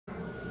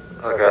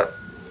Okay.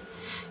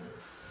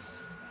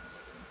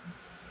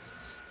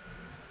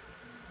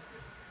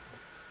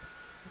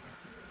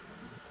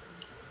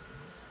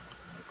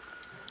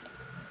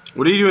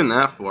 What are you doing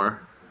that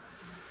for?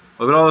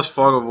 Look at all this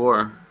fog of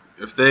war.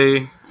 If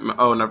they...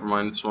 Oh, never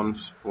mind. It's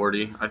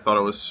 140. I thought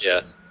it was...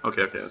 Yeah.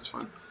 Okay, that's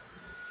fine.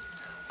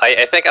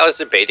 I think I was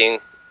debating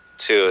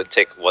to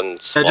take one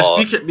small...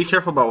 Yeah, just be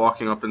careful about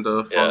walking up into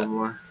the fog of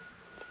war.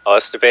 I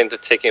was debating to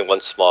taking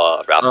one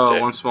small raptor. Oh,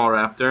 one small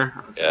raptor?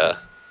 Okay. Yeah.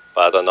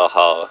 But I don't know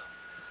how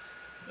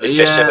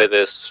efficient it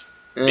is.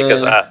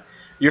 Because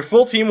your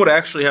full team would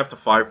actually have to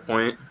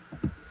 5-point.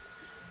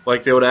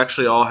 Like, they would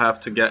actually all have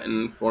to get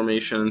in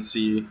formation and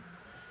see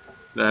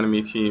the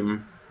enemy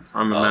team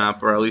on the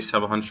map, or at least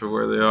have a hunch of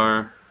where they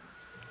are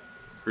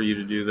for you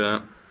to do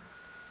that.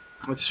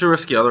 It's too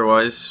risky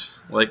otherwise.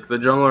 Like, the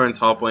jungler and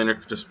top laner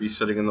could just be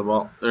sitting in the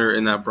ball or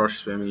in that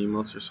brush spamming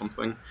emotes or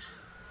something.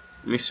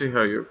 Let me see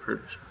how you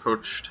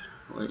approached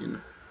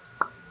lane.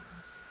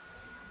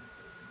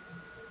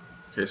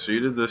 Okay, so you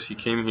did this, you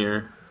came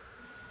here.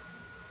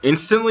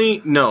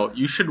 Instantly, no,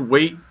 you should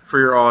wait for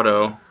your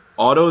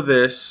auto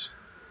this,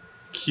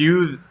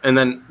 Q, and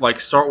then like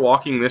start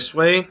walking this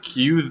way,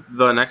 Q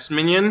the next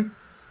minion,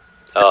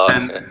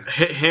 and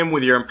hit him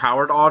with your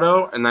empowered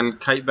auto, and then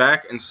kite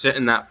back and sit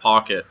in that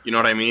pocket. You know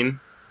what I mean?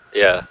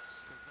 Yeah.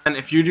 And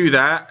if you do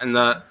that,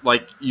 and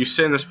you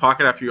sit in this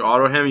pocket after you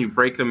auto him, you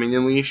break the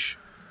minion leash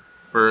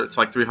for it's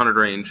like 300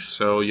 range.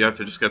 So you have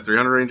to just get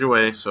 300 range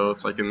away. So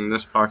it's like in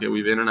this pocket,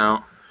 weave in and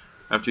out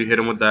after you hit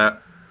him with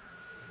that.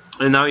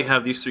 And now you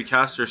have these 3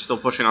 casters still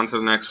pushing onto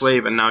the next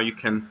wave, and now you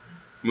can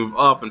move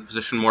up and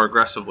position more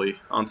aggressively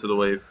onto the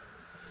wave.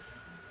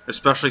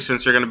 Especially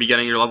since you're going to be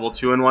getting your level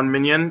 2 in 1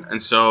 minion,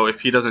 and so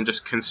if he doesn't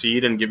just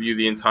concede and give you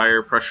the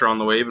entire pressure on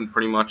the wave and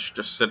pretty much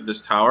just sit at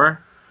his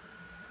tower,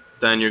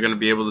 then you're going to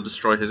be able to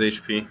destroy his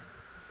HP,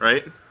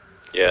 right?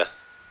 Yeah.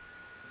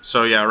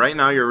 So yeah, right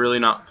now you're really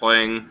not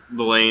playing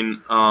the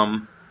lane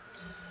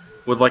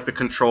with like the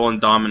control and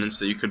dominance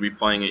that you could be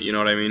playing it, you know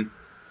what I mean?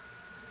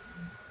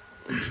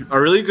 A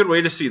really good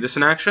way to see this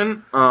in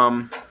action,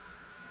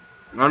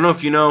 I don't know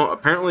if you know,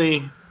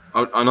 apparently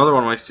another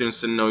one of my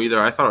students didn't know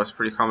either. I thought it was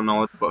pretty common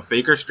knowledge, but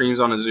Faker streams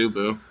on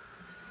Azubu.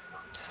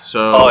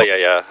 So oh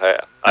yeah.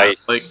 I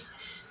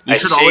you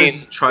should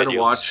always try to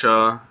watch.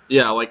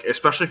 Like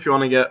especially if you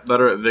want to get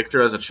better at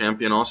Viktor as a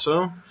champion.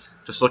 Also,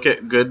 just look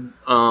at good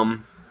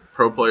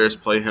pro players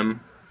play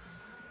him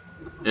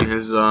in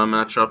his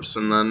matchups,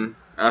 and then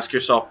ask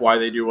yourself why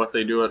they do what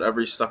they do at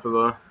every step of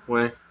the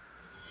way.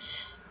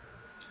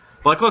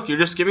 Like, look, you're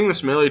just giving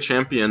this melee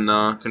champion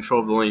control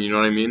of the lane. You know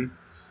what I mean?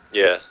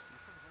 Yeah.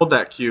 Hold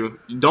that Q.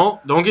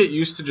 Don't get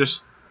used to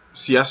just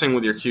CSing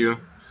with your Q.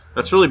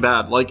 That's really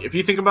bad. Like, if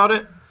you think about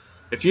it,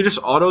 if you just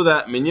auto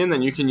that minion,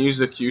 then you can use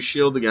the Q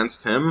shield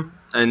against him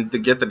and to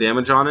get the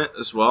damage on it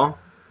as well.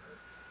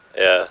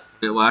 Yeah.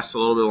 It lasts a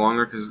little bit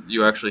longer because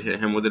you actually hit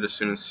him with it as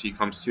soon as he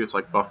comes to you. It's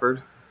like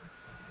buffered.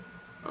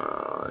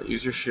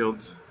 Use your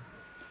shield.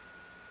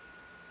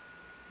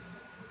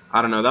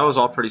 I don't know. That was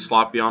all pretty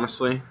sloppy,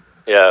 honestly.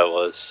 Yeah, it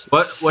was.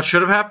 What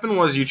should have happened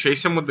was you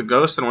chase him with the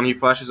ghost, and when he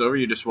flashes over,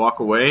 you just walk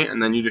away,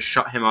 and then you just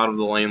shut him out of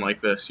the lane like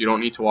this. You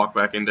don't need to walk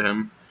back into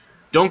him.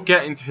 Don't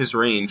get into his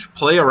range.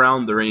 Play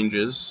around the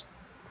ranges.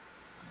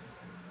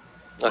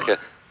 Okay.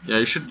 Yeah,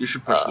 you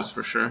should push this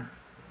for sure.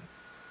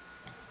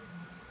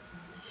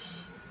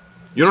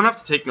 You don't have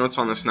to take notes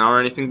on this now or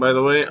anything, by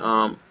the way.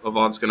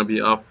 Avad's gonna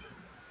be up.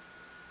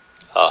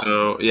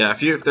 So yeah,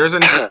 if there's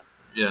any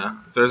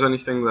if there's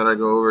anything that I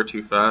go over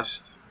too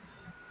fast,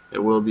 it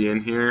will be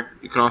in here.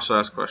 You can also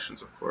ask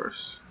questions, of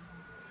course.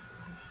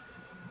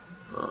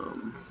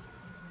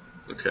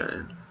 Okay.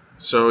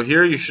 So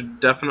here you should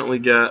definitely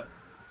get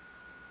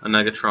a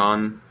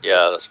Negatron.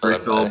 Yeah, that's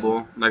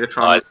refillable.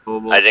 Negatron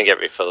refillable. I didn't get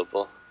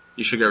refillable.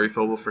 You should get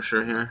refillable for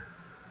sure here.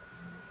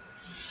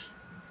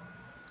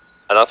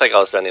 I don't think I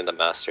was running the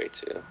mastery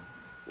too.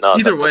 No.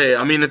 Either way,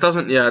 I mean, it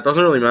doesn't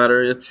really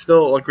matter. It's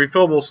still like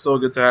refillable is still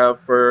good to have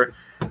for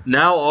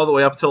now all the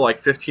way up to like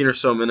 15 or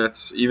so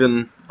minutes,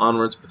 even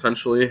onwards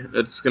potentially.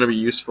 It's gonna be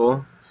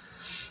useful.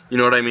 You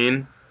know what I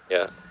mean?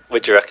 Yeah.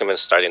 Would you recommend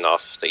starting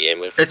off the game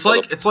with? It's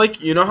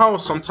like you know how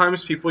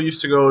sometimes people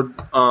used to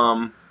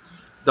go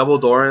double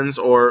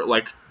Dorans or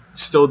like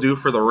still do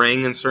for the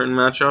ring in certain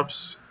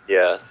matchups.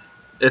 Yeah.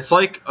 It's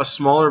like a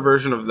smaller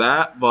version of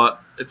that,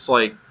 but it's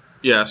like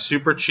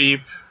super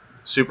cheap,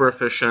 super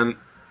efficient.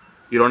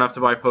 You don't have to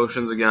buy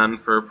potions again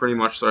for pretty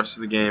much the rest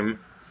of the game.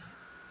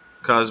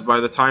 Because by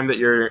the time that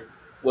you're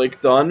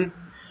like done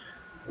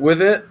with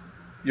it,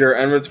 your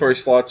inventory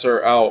slots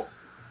are out,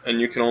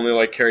 and you can only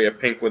like carry a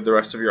pink with the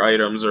rest of your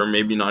items, or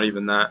maybe not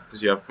even that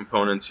because you have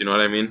components. You know what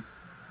I mean?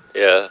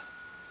 Yeah.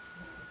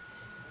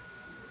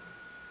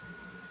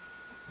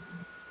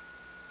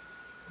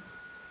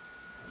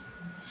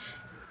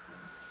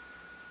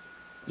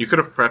 You could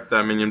have prepped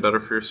that minion better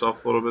for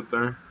yourself a little bit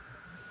there.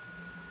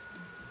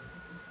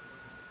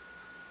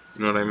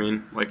 You know what I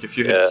mean? Like if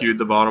you had queued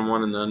the bottom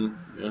one and then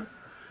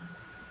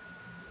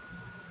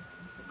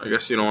I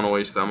guess you don't want to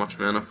waste that much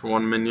mana for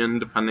one minion,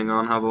 depending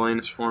on how the lane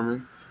is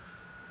forming.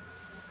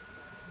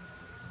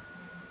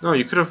 No,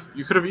 you could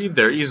have E'd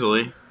there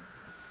easily.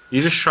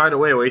 You just shied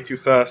away way too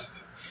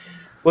fast.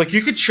 Like,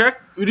 you could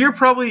check. Udyr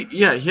probably,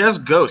 yeah, he has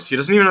Ghost. He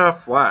doesn't even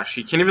have Flash.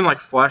 He can't even, like,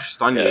 Flash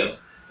stun Yeah. you.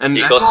 And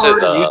He Echo ghosted.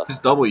 already used his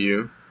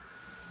W.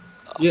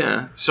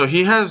 Yeah, so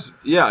he has,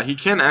 yeah, he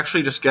can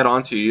actually just get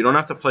onto you. You don't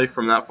have to play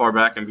from that far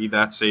back and be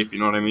that safe, you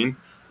know what I mean?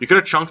 You could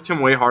have chunked him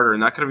way harder,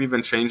 and that could have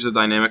even changed the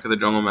dynamic of the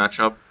jungle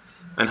matchup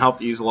and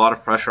helped ease a lot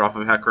of pressure off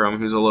of Hecarim,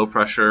 who's a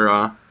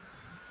low-pressure,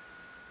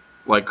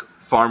 like,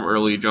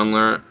 farm-early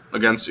jungler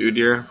against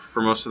Udyr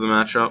for most of the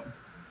matchup.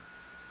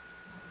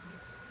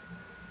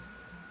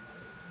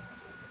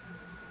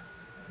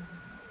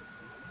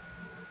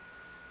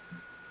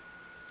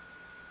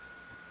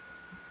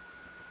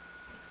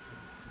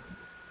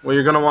 What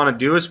you're going to want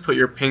to do is put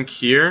your pink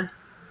here,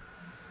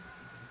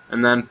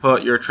 and then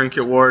put your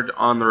trinket ward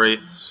on the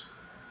wraiths.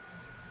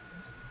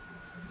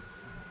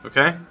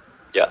 Okay?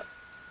 Yeah.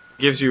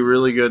 Gives you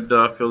really good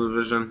field of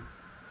vision.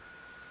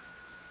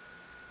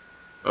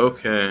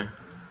 Okay.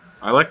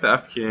 I like the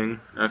F keying,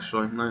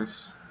 actually.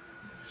 Nice.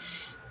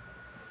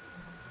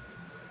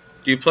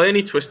 Do you play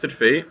any Twisted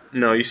Fate?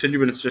 No, you said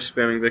you've been just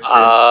spamming Viktor.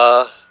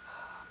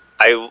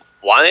 I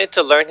wanted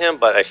to learn him,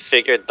 but I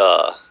figured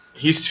the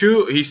He's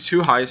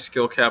too high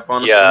skill cap,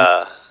 honestly.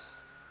 yeah,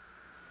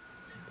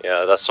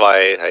 yeah. That's why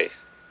I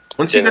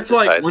didn't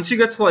decide. Once you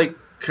get to like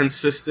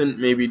consistent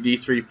maybe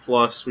D3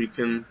 plus, we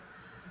can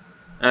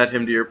add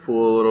him to your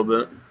pool a little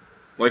bit.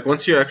 Like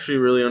once you actually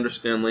really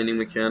understand laning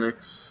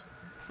mechanics,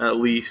 at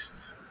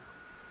least,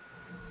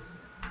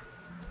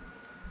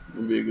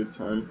 it'll be a good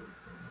time.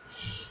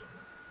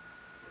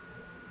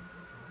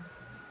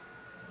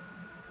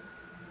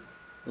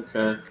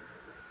 Okay.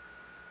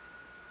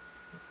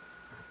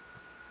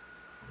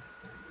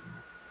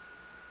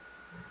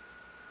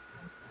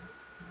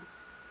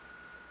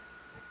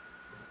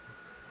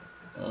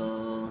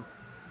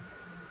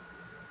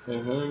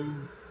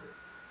 Him.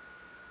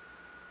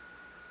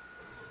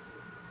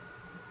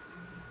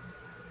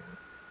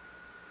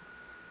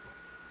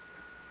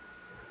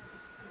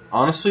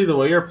 Honestly, the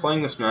way you're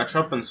playing this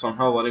matchup and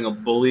somehow letting a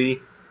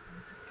bully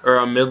or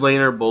a mid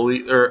laner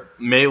bully or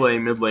melee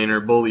mid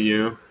laner bully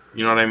you,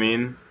 you know what I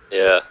mean?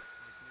 Yeah,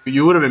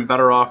 You would have been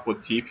better off with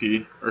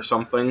TP or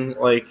something,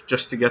 like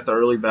just to get the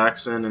early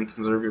backs in and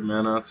conserve your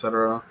mana,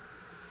 etc.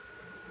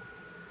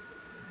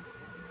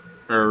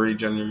 Or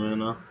regen your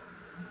mana.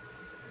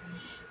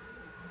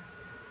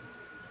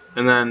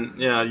 And then,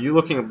 yeah, you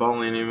looking at bot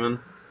lane even.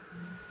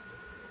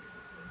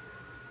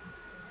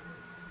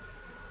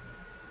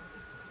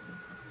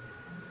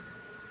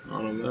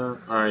 None of that.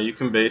 Alright, you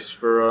can base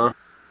for,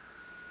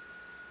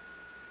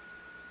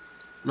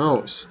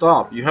 No,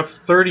 stop. You have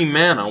 30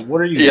 mana.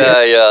 What are you doing?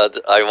 yeah.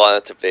 I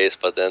wanted to base,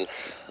 but then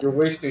You're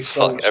wasting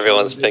so fuck, much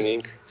everyone's time, dude.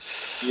 pinging.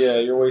 Yeah,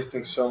 you're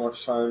wasting so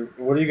much time.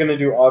 What are you gonna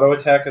do? Auto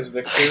attack as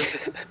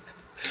Viktor?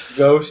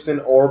 Ghost and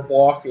orb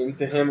block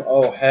into him?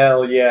 Oh,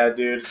 hell yeah,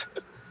 dude.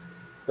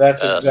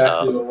 That's Yeah, that's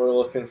exactly how. what we're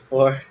looking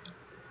for.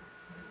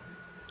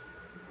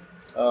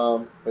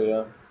 But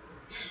yeah.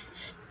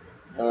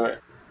 Alright.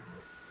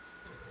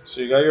 So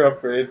you got your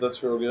upgrade,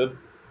 that's real good.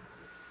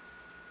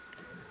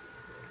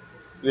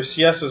 Your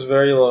CS is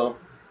very low.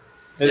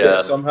 His is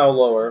Yeah, somehow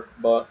lower,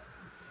 but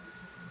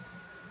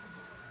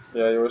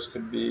yeah, yours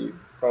could be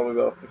probably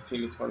about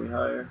 15 to 20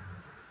 higher.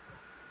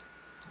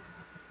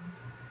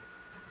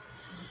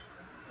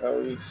 At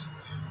least.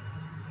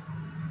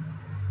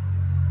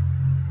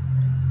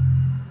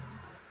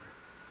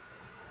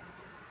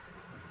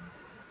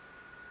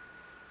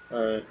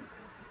 Alright.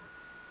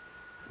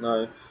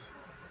 Nice.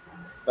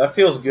 That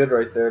feels good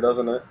right there,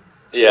 doesn't it?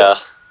 yeah.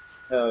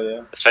 Hell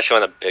yeah. Especially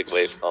when a big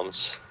wave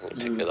comes,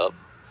 and you pick it up.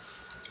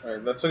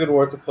 Alright, that's a good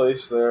word to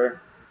place there.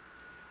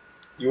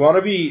 You want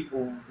to be,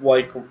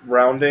 like,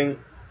 rounding...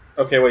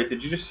 Okay, wait,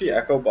 did you just see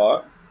Echo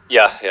bot?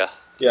 Yeah, Yeah,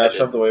 I did.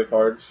 shove the wave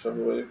hard, shove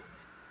the wave.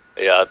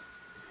 Yeah,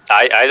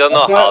 I don't know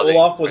That's why how they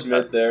Olaf was work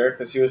that. mid there,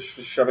 because he was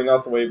just shoving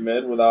out the wave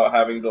mid without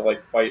having to,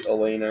 like, fight a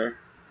laner.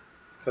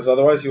 Because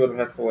otherwise he would have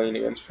had to lane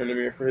against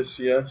Tryndamere for his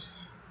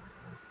CS.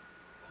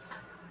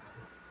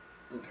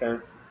 Okay.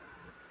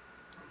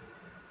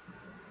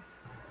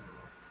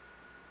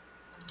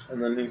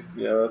 And then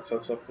that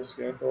sets up this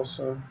gank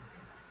also.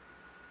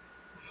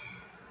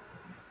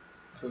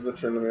 Because the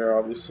Tryndamere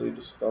obviously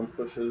just dump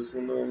pushes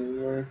when no one's in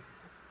there.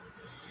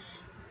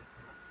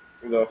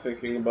 Without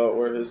thinking about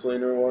where his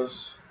laner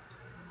was.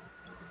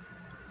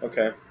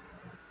 Okay.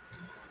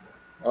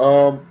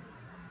 Go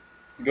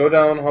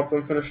down, help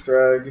them finish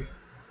drag.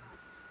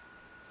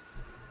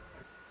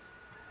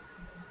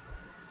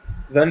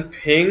 Then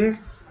ping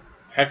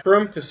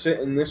Hecarim to sit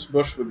in this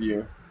bush with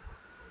you.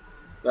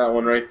 That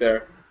one right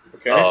there.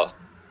 Okay? Oh,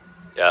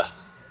 yeah.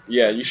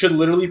 Yeah, you should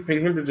literally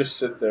ping him to just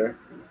sit there.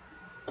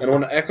 And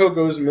when Echo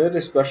goes mid,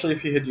 especially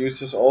if he had used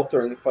his ult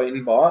during the fight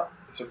in bot,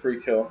 it's a free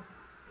kill.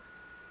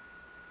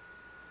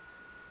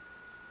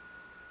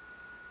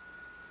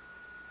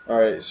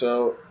 Alright,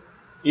 so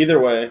either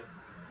way,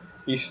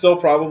 he still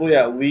probably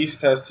at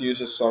least has to use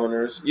his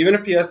summoners. Even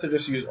if he has to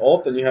just use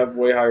ult, then you have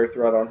way higher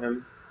threat on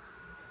him.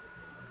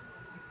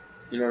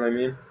 You know what I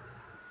mean?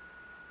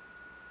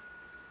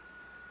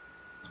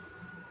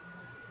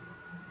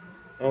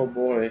 Oh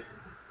boy.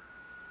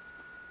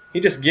 He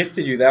just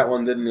gifted you that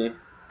one, didn't he?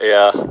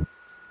 Yeah,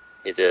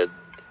 he did.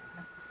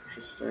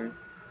 Interesting.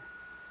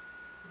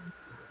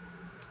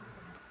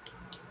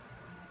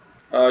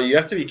 You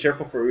have to be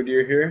careful for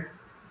Udyr here.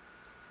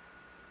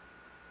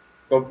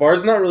 But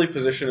Bard's not really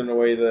positioned in a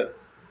way that,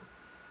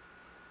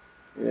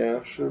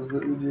 yeah, shows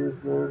that Udyr is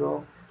there at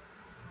all.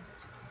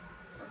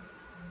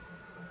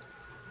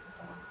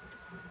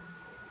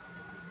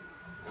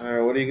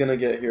 Alright, what are you gonna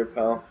get here,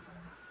 pal?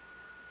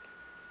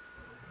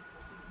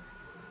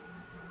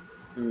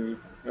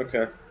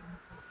 Okay.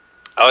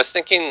 I was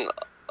thinking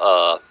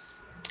uh,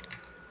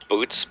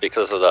 boots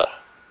because of the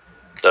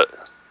the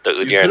You Udyr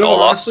could and have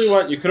honestly Olaf.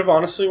 went. You could have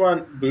honestly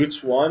went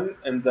boots one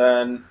and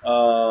then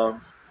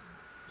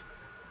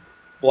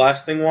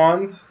blasting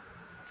wand,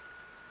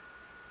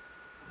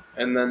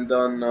 and then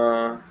done.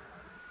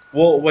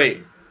 Well,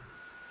 wait.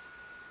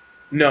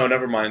 No,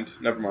 never mind.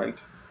 Never mind.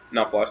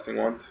 Not blasting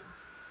wand.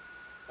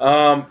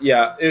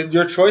 Yeah.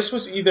 Your choice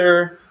was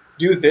either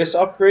do this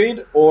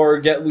upgrade or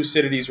get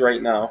Lucidities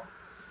right now.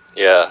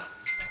 Yeah,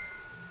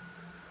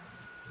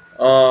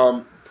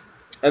 Um,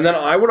 and then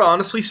I would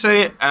honestly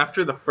say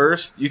after the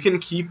first, you can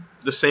keep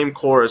the same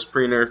core as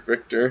pre-nerf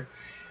Victor.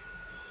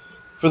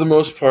 For the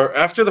most part,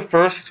 after the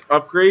first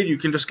upgrade, you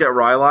can just get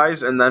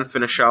Rylai's and then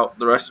finish out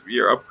the rest of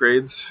your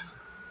upgrades.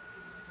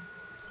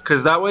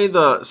 Because that way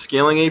the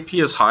scaling AP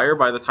is higher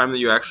by the time that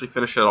you actually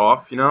finish it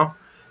off, you know?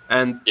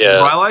 And yeah,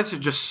 Rylai's is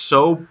just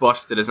so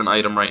busted as an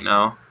item right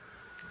now.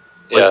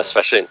 yeah. Like,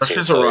 Especially in Rush team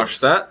is a rush.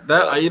 fights.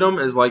 That Yeah. item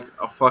is like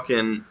a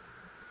fucking...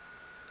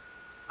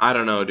 I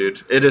don't know,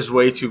 dude. It is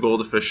way too gold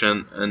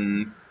efficient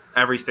and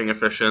everything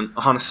efficient.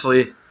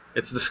 Honestly,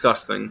 it's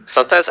disgusting.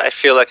 Sometimes I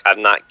feel like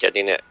I'm not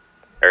getting it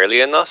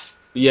early enough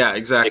Yeah,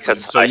 exactly.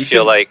 because So I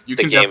feel like you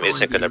the can game definitely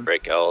isn't gonna do...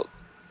 break out.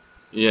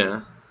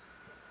 Yeah.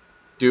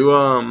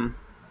 Do,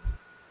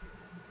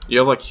 you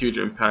have like huge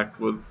impact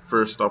with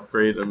first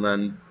upgrade and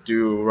then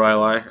do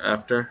Rylai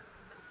after.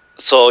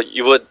 So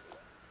you would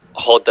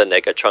hold the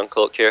Negatron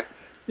cloak here.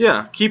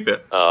 Yeah, keep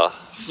it. Uh,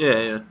 Yeah,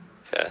 yeah.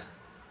 okay.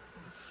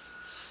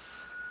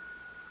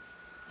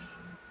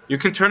 You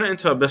can turn it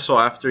into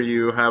Abyssal after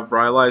you have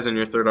Rylai's in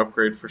your third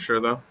upgrade for sure,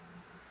 though.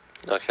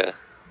 Okay.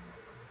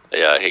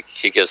 Yeah,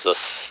 he gives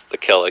us the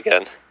kill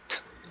again.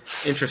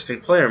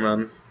 Interesting player,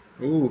 man.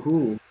 Ooh,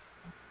 hoo.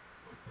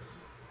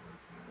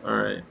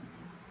 Alright.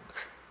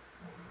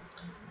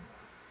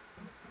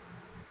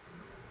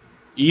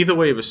 Either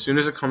wave as soon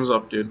as it comes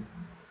up, dude.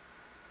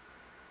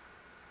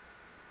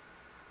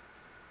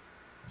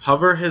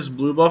 Hover his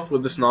blue buff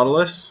with this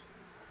Nautilus,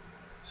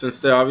 since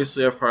they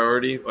obviously have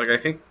priority. Like, I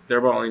think they're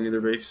about lane either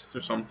base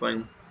or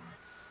something.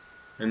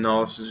 And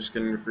Nautilus is just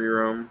getting a free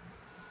roam.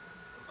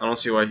 I don't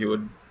see why he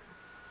would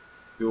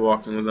be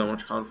walking with that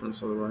much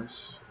confidence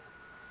otherwise.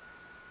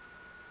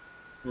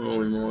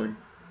 Holy moly.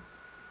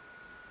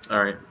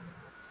 Alright.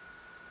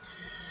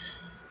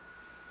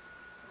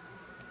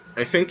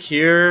 I think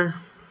here...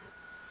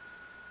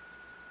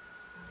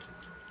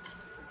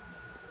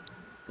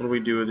 What do we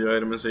do with the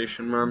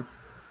itemization, man?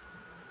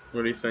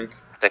 What do you think?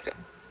 I think.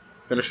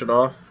 Finish it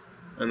off,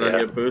 and then Yeah.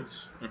 get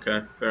boots?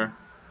 Okay, fair.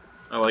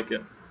 I like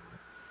it.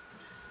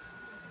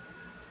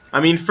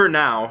 I mean, for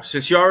now,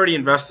 since you already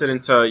invested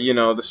into, you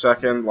know, the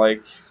second,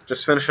 like,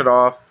 just finish it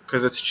off,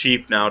 because it's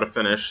cheap now to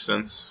finish,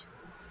 since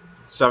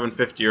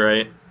 $750,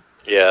 right?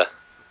 Yeah.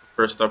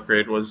 First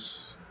upgrade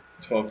was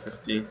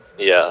 $1250.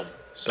 Yeah.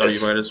 So you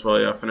It's might as well,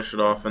 yeah, finish it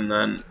off, and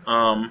then,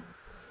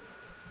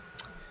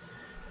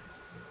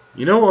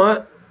 you know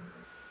what?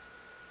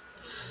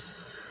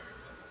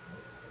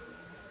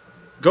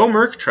 Go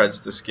Merc Treads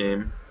this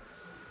game.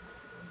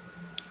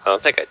 I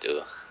don't think I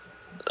do.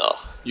 No.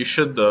 You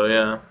should, though,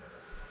 yeah.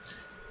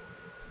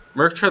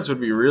 Merc Treads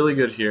would be really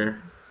good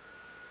here.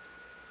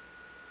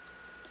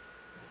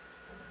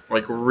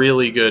 Like,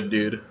 really good,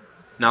 dude.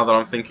 Now that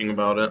I'm thinking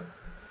about it.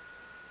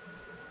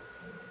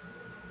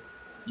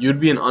 You'd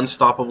be an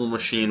unstoppable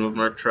machine with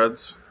Merc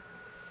Treads.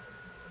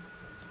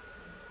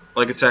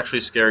 Like, it's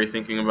actually scary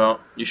thinking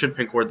about. You should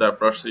pink ward that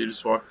brush that you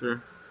just walked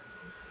through.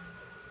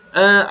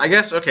 I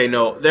guess, okay,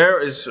 no. There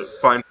is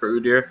fine for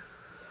Udyr.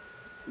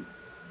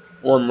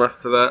 One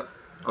left to that.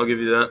 I'll give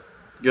you that.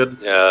 Good.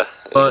 Yeah, it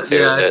But,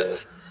 clears yeah,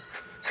 it.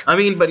 I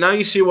mean, but now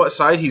you see what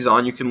side he's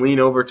on. You can lean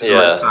over to the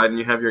right Yeah. side and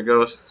you have your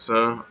ghost.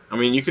 So, I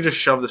mean, you could just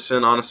shove this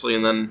in, honestly,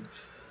 and then...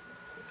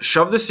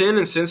 Shove this in,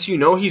 and since you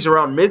know he's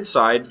around mid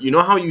side, you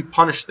know how you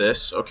punish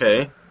this,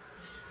 okay?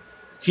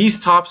 He's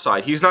top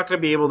side. He's not going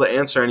to be able to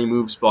answer any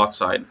moves bot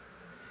side.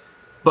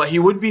 But he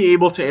would be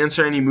able to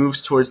answer any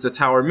moves towards the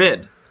tower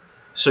mid.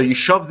 So you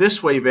shove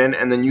this wave in,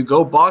 and then you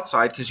go bot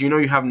side, because you know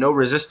you have no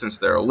resistance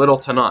there, little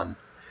to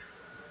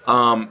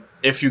none.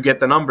 If you get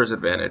the numbers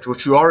advantage,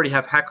 which you already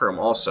have Hecarim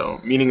also,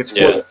 meaning it's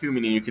 4v2,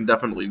 meaning you can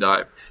definitely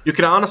dive. You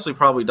can honestly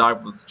probably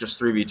dive with just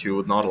 3v2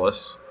 with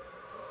Nautilus.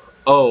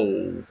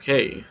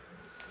 Okay.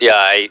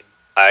 Yeah,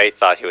 I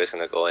thought he was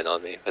gonna go in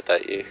on me with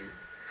that E.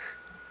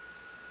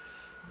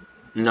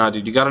 Nah,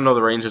 dude, you gotta know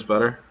the range is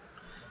better.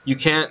 You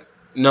can't...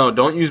 No,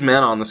 don't use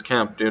mana on this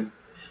camp, dude.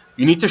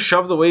 You need to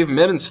shove the wave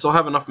mid and still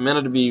have enough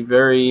mana to be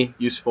very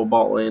useful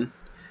bot lane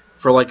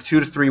for like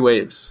 2 to 3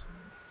 waves.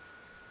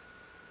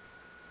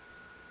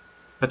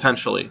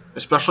 Potentially.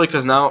 Especially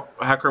because now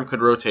Hecarim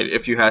could rotate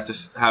if you had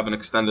to have an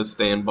extended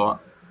stay in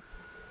bot.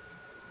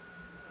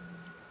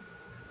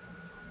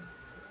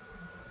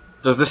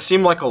 Does this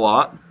seem like a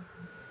lot?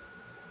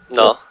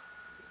 No.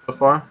 So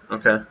far?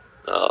 Okay.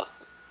 No.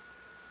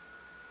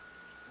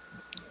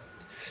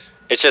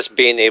 It's just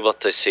being able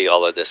to see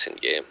all of this in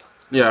game.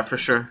 Yeah, for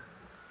sure.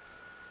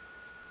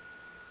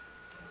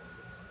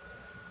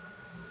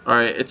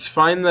 Alright, it's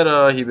fine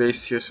that he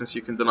based here since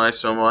you can deny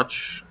so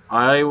much.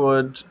 I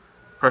would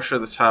pressure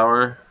the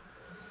tower.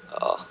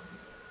 Oh.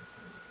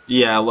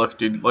 Yeah, look,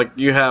 dude. Like,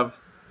 you have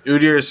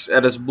Udyr's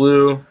at his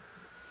blue.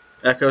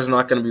 Echo's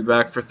not going to be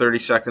back for 30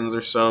 seconds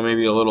or so,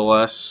 maybe a little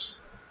less.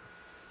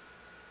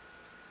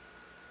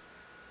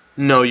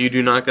 No, you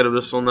do not get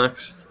Abyssal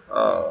next.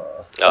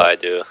 Oh, I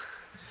do.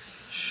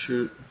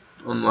 Shoot.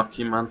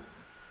 Unlucky, man.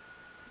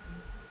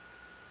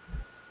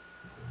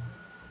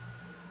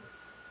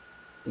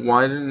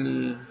 Why didn't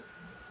he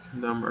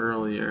condemn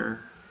earlier?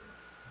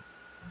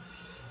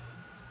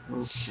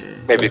 Okay.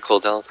 Maybe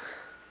cooldown.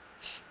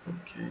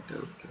 Okay.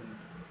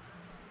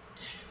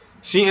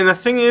 See, and the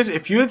thing is,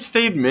 if you had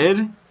stayed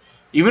mid,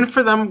 even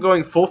for them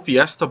going full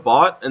Fiesta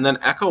bot and then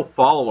Echo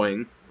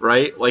following,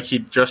 right, like he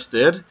just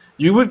did,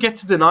 you would get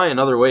to deny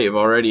another wave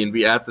already and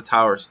be at the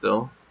tower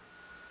still.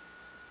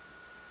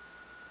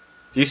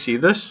 Do you see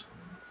this?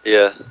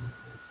 Yeah.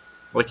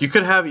 Like, you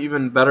could have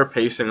even better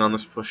pacing on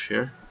this push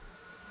here.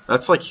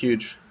 That's, like,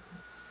 huge.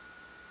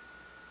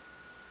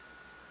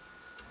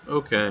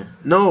 Okay.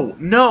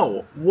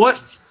 No!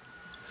 What?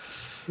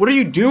 What are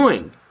you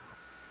doing?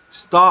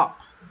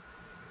 Stop.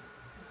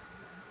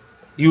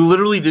 You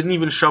literally didn't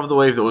even shove the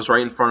wave that was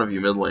right in front of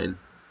you mid lane.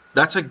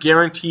 That's a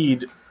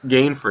guaranteed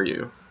gain for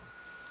you.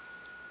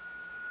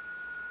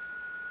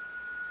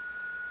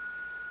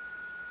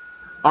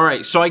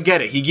 Alright, so I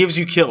get it. He gives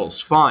you kills.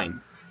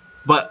 Fine.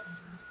 But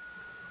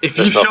if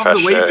you There's no shove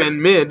the wave pressure.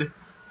 in mid,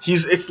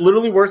 it's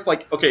literally worth,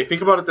 like... Okay,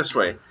 think about it this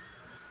way.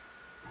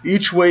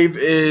 Each wave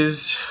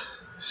is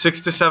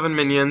 6 to 7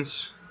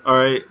 minions.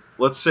 Alright,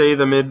 let's say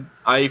the mid...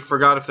 I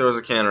forgot if there was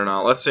a cannon or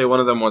not. Let's say one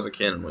of them was a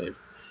cannon wave.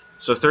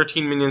 So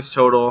 13 minions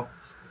total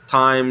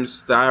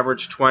times the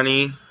average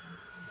 20.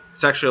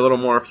 It's actually a little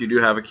more if you do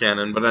have a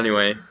cannon, but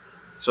anyway.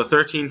 So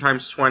 13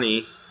 times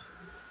 20.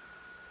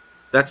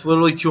 That's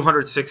literally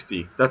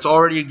 260. That's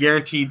already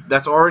guaranteed.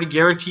 That's already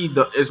guaranteed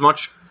as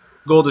much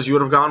gold as you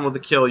would have gotten with the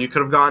kill. You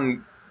could have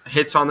gotten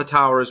hits on the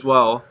tower as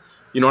well.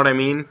 You know what I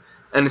mean?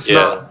 And it's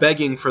not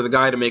begging for the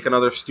guy to make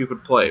another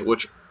stupid play,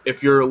 which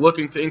if you're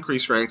looking to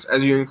increase ranks,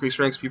 as you increase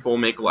ranks, people will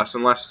make less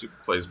and less stupid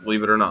plays,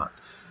 believe it or not.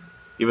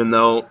 Even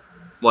though,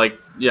 like,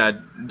 yeah,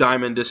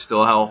 Diamond is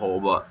still a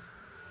hellhole, but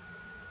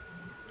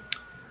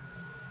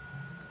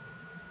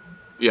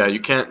yeah, you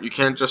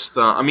can't just.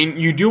 I mean,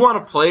 you do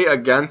want to play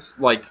against,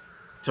 like,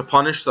 to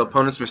punish the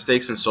opponent's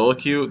mistakes in solo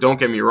queue. Don't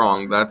get me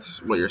wrong,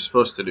 that's what you're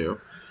supposed to do.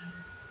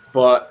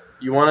 But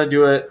you want to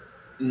do it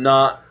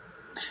not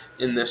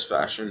in this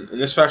fashion. In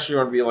this fashion, you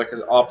want to be like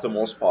as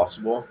optimal as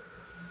possible.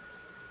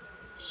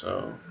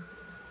 So,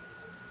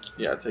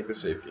 yeah, take the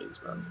safe gains,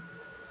 man.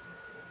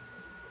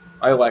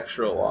 I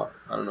lecture a lot.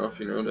 I don't know if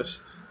you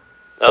noticed.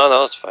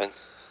 No, it's fine.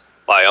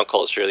 My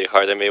uncle was really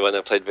hard at me when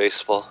I played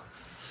baseball.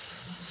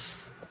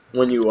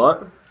 When you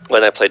what?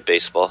 When I played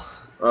baseball.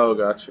 Oh,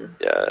 got you.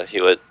 Yeah,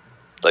 he would,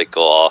 like,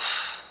 go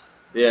off.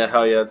 Yeah,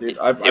 hell yeah, dude.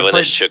 I He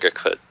wouldn't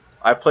sugarcoat.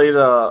 I played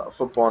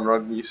football and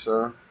rugby,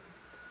 so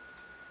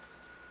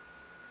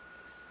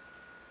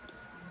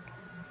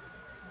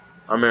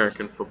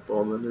American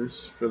football, that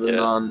is, for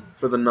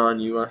the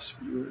non-US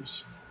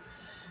viewers.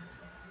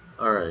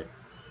 All right.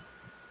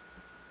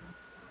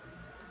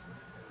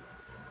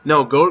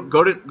 No, go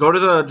to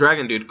the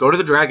dragon, dude. Go to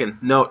the dragon.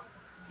 No,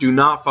 do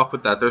not fuck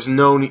with that. There's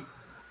no need.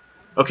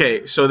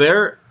 Okay, so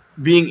they're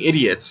being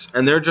idiots,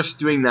 and they're just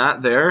doing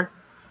that there.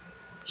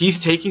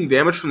 He's taking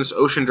damage from this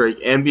Ocean Drake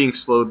and being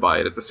slowed by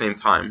it at the same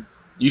time.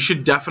 You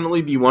should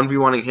definitely be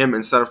 1v1ing him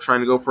instead of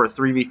trying to go for a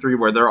 3v3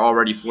 where they're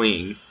already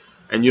fleeing,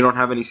 and you don't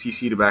have any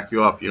CC to back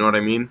you up. You know what I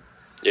mean?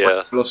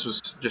 Yeah. Carlos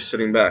was just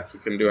sitting back. He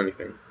couldn't do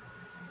anything.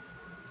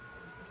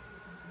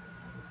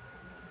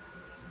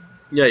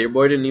 Yeah, your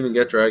boy didn't even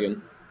get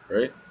dragon,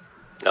 right?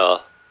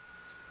 No.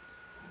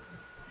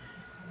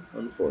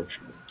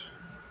 Unfortunate.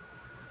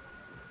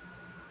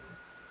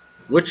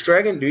 Which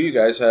dragon do you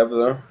guys have,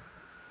 though?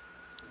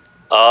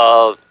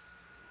 I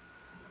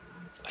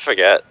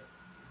forget.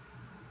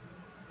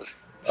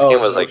 This game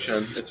was like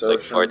Ocean. It's like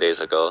Ocean. 4 days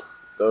ago.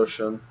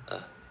 Ocean.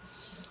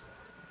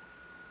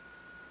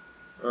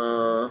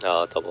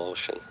 No, double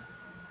ocean.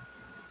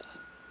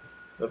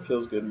 That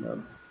feels good,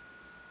 man.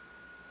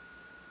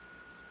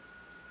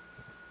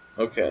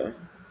 Okay.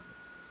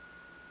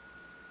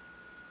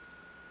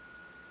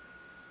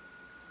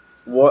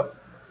 What?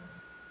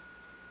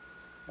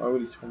 Why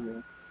would he tell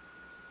me?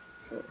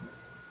 Okay.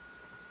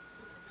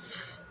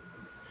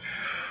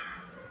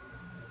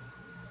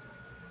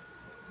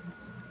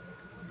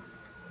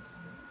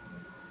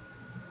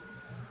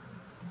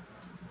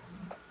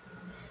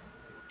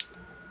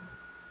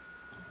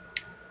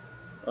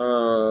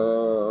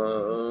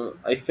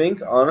 I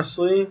think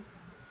honestly,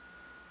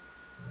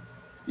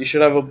 you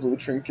should have a blue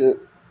trinket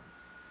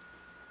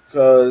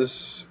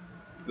because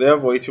they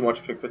have way too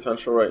much pick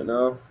potential right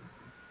now.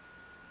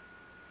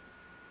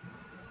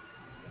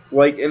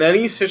 Like in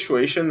any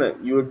situation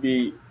that you would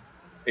be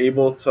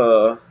able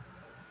to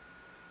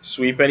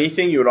sweep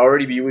anything, you would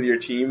already be with your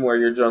team where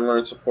your jungler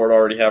and support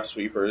already have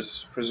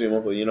sweepers,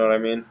 presumably. You know what I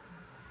mean?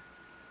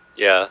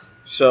 Yeah.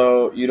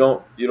 So you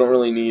don't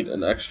really need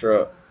an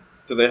extra.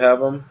 Do they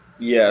have them?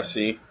 Yeah.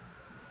 See.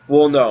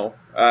 Well, no.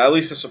 At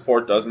least the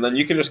support does, and then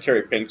you can just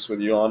carry pinks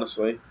with you.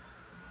 Honestly,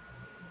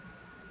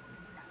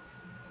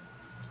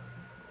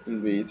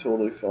 and be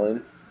totally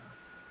fine.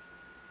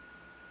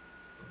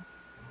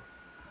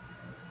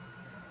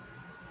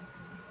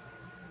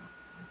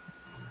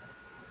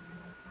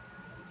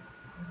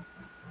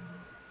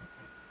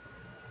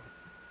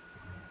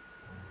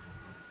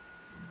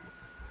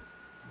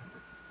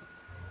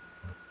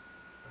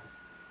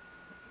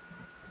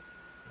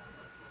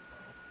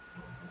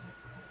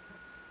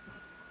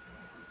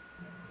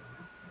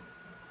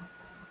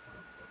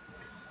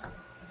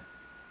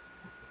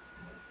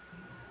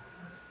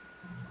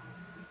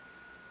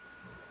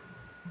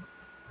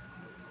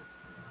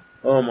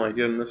 Oh my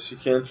goodness, you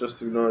can't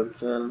just ignore the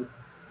cannon.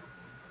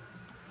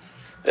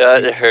 Yeah,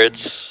 it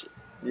hurts.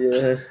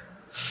 Yeah.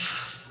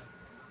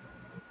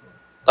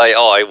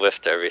 I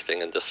whiffed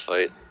everything in this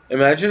fight.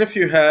 Imagine if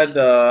you had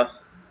Rylai's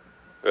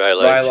here.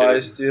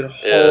 Rylai's, dude.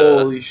 Yeah.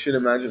 Holy shit,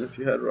 imagine if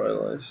you had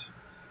Rylai's.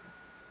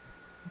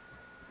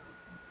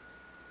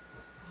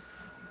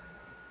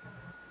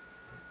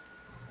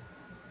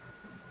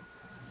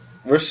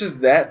 Versus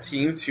that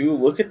team, too.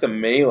 Look at the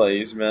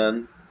melees,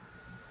 man.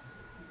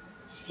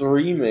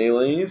 3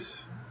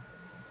 melees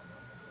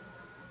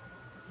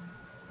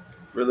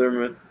for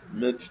their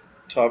mid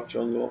top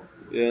jungle.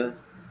 Yeah,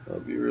 that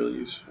would be really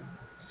useful.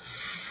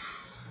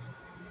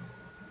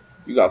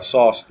 You got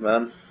sauced,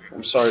 man.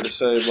 I'm sorry to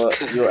say,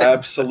 but you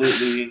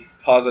absolutely,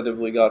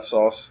 positively got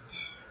sauced.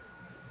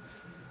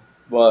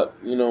 But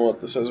you know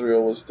what? This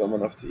Ezreal was dumb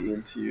enough to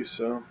ENT you,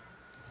 so.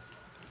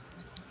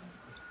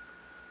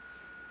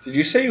 Did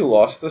you say you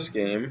lost this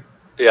game?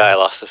 Yeah, I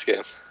lost this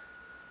game.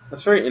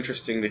 That's very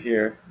interesting to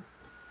hear.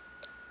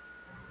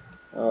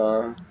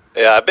 Uh,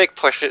 Yeah, a big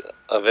portion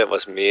of it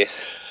was me,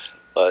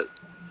 but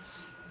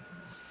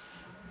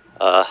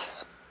uh,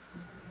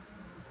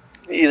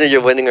 either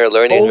you're winning or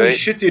learning, Holy right?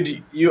 shit,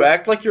 dude! You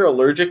act like you're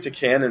allergic to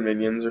cannon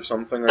minions or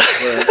something. I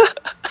swear.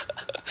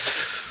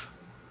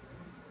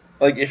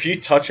 Like if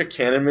you touch a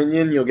cannon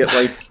minion, you'll get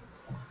like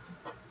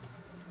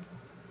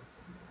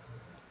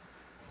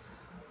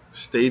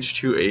stage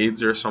 2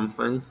 AIDS or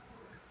something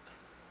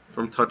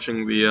from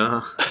touching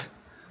the.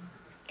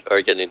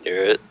 Or getting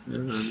near it.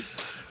 Yeah,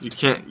 you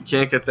can't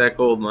get that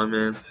gold, my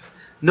man.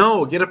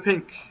 No, get a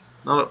pink,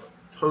 not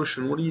a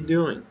potion. What are you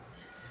doing?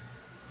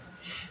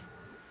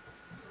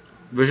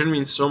 Vision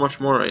means so much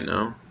more right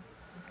now.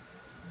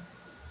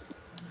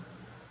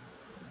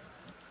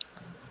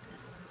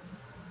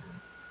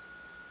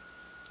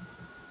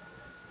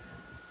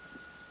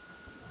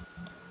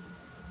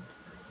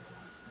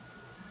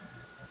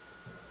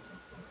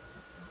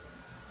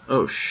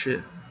 Oh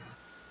shit.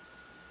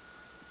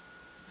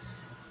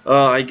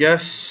 I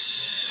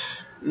guess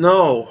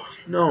no,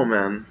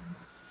 man.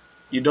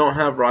 You don't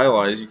have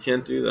Rylai's. You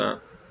can't do that.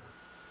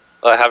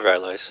 Oh, I have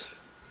Rylai's.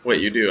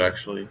 Wait, you do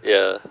actually.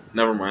 Yeah.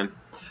 Never mind.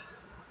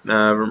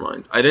 Never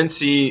mind. I didn't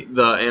see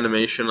the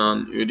animation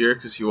on Udyr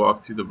because he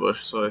walked through the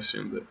bush, so I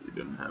assumed that you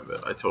didn't have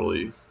it. I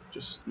totally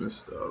just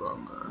missed out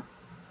on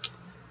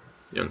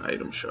the young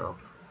item shop.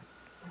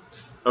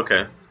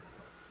 Okay.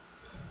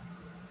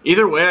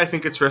 Either way, I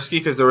think it's risky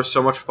because there was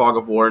so much fog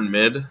of war in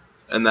mid,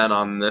 and then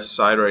on this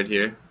side right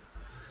here.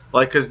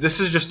 Like, because this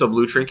is just a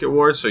blue trinket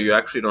ward, so you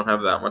actually don't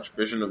have that much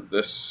vision of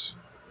this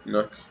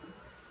nook.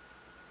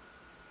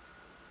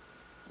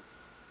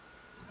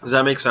 Does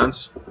that make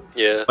sense?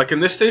 Yeah. Like, in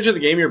this stage of the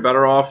game, you're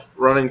better off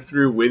running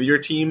through with your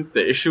team.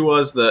 The issue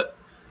was that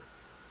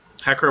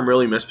Hecarim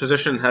really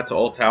mispositioned and had to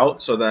ult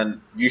out, so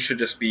then you should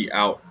just be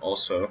out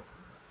also.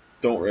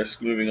 Don't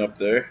risk moving up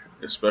there,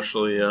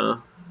 especially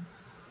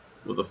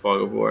with the fog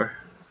of war.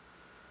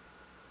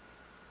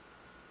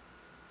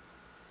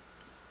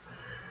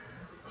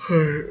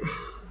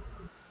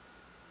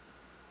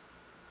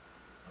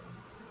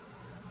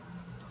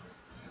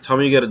 Tell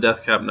me you get a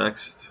death cap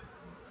next.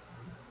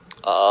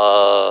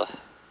 I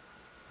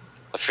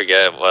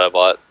forget what I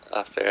bought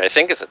after. I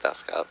think it's a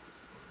death cap.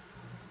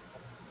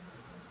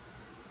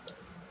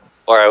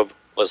 Or I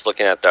was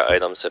looking at their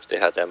items if they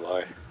had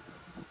MR.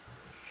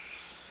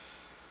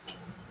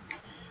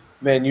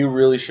 Man, you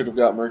really should have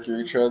got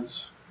Mercury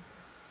Treads.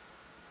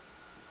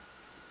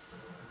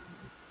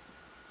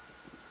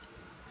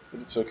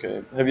 But it's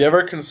okay. Have you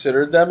ever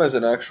considered them as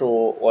an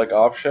actual like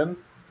option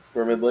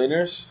for mid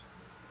laners?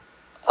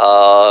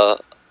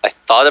 I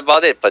thought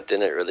about it, but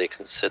didn't really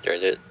consider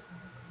it.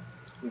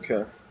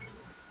 Okay.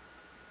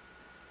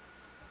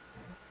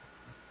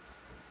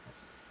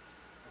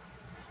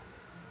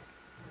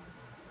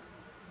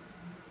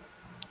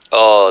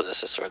 Oh,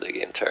 this is where the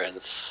game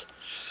turns.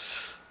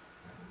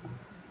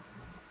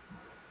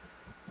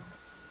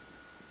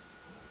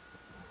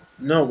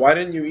 No, why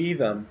didn't you E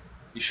them?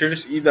 You should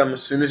just E them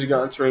as soon as you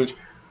got into range.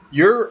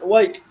 You're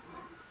like,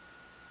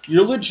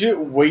 you're legit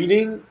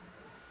waiting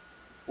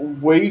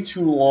way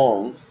too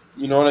long.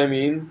 You know what I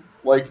mean?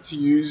 Like to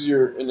use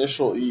your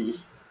initial E.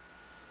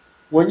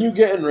 When you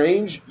get in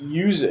range,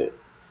 use it.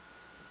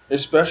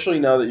 Especially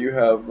now that you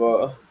have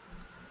the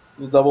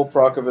double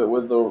proc of it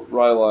with the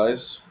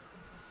Rylai's.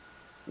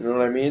 You know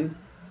what I mean?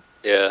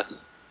 Yeah.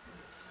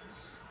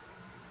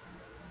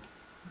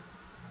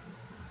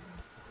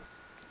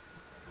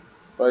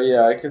 But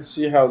yeah, I could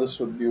see how this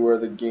would be where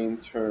the game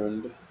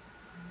turned.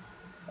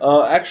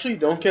 Actually,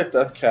 don't get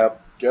Death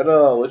Cap. Get a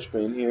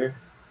Lichbane here.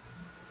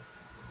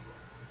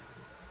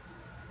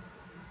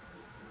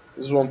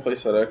 This is one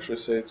place I'd actually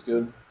say it's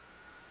good.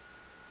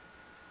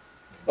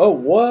 Oh,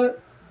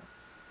 what?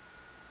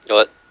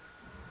 What?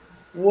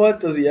 What?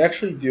 Does he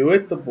actually do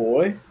it, the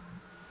boy?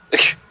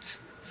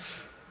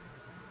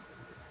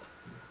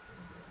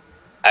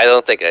 I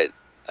don't think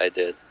I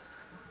did.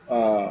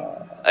 Uh,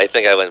 I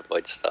think I went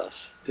void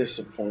stuff.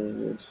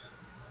 disappointed.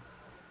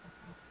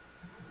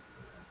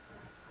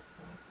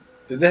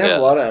 Did they have a Yeah.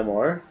 lot of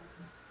MR?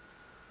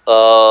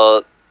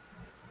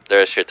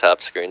 There's your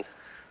top screen.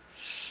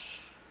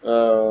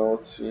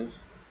 Let's see.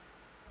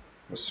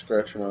 I'm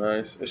scratching my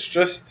eyes. It's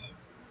just.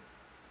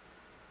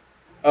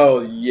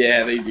 Oh,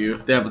 yeah, they do.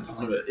 They have a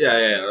ton of it.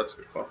 Yeah, that's a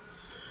good call.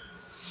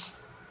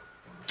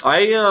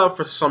 I,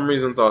 for some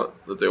reason,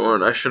 thought that they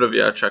weren't. I should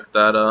have, checked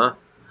that.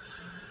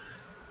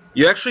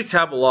 You actually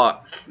tab a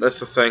lot. That's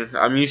the thing.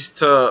 I'm used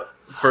to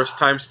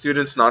first-time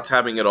students not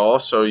tabbing at all,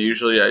 so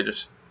usually I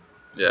just,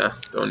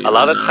 don't even. A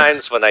lot of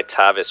times when I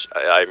tab,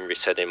 I'm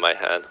resetting my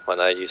hand when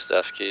I use the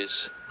F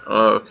keys.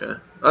 Oh, okay.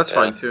 That's Yeah.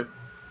 fine, too.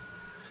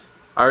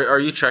 Are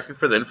you checking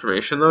for the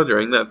information, though,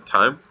 during that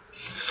time?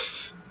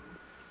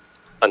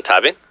 On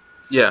tabbing?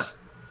 Yeah.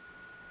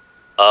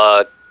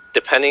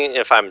 Depending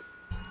if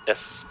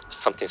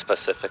something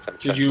specific I'm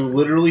checking. Did you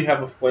literally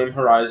have a Flame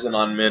Horizon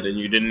on mid and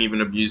you didn't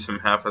even abuse him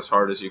half as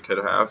hard as you could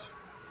have?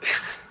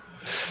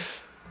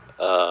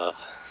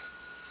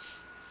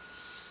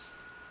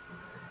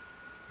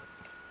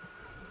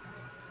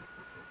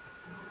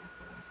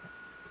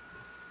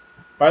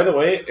 By the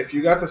way, if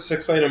you got the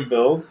 6-item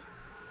build,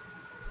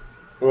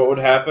 what would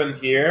happen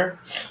here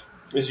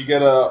is you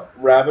get a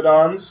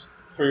Rabadons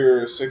for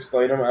your 6th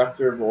item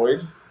after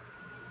Void,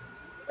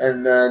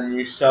 and then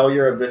you sell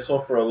your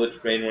Abyssal for a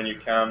Lich Bane when you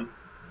can.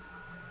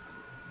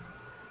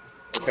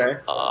 Okay?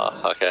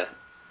 Okay.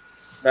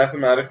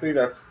 Mathematically,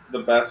 that's the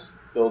best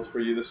build for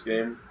you this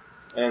game,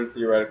 and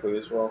theoretically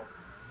as well.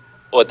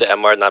 Would the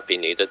MR not be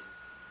needed?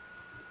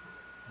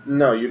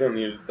 No, you don't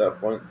need it at that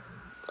point.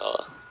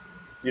 Uh,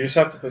 You just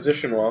have to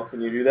position well. Can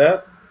you do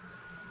that?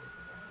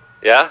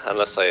 yeah,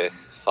 unless I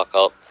fuck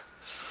up.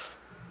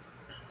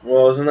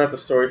 Well, isn't that the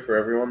story for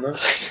everyone, though?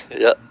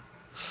 Yeah.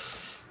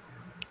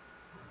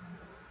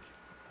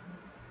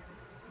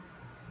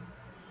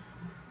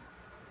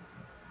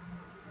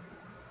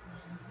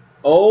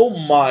 Oh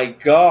my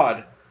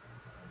god!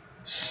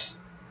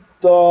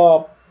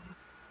 Stop!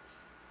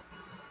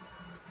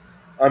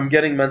 I'm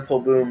getting mental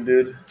boom,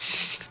 dude.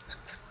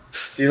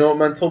 Do you know what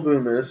mental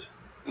boom is?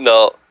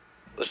 No,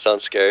 that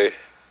sounds scary.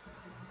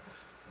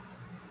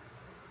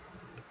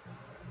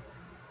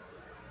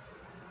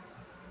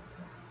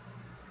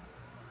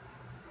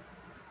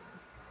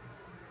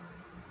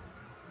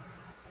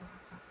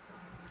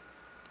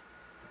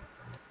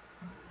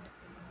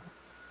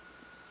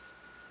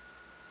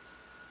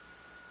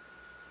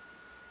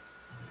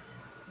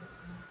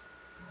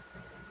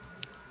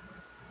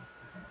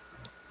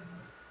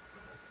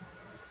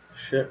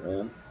 Shit,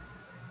 man.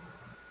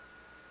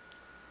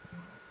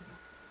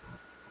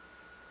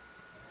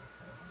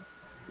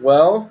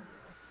 Well,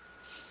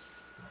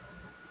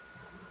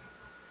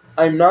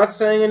 I'm not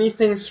saying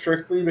anything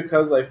strictly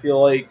because I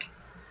feel like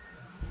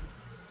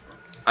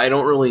I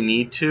don't really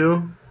need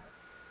to.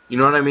 You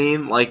know what I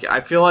mean? Like, I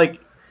feel like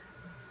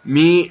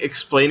me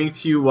explaining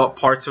to you what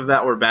parts of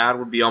that were bad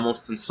would be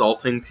almost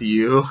insulting to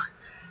you.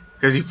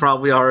 Because you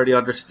probably already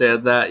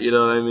understand that, you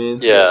know what I mean?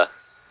 Yeah.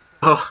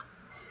 Oh,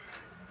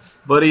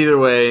 but either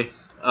way,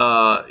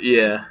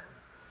 yeah.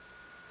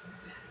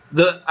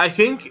 I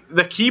think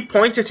the key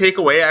point to take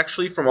away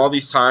actually from all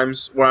these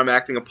times where I'm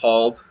acting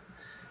appalled,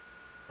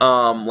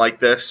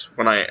 like this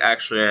when I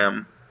actually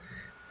am,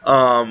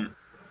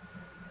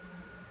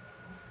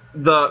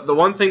 the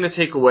one thing to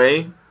take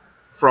away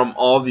from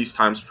all of these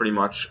times, pretty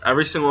much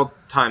every single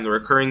time, the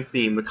recurring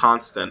theme, the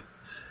constant,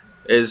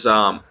 is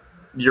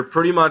you're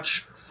pretty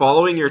much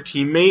following your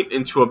teammate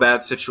into a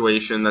bad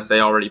situation that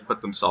they already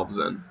put themselves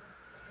in.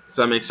 Does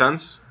that make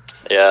sense?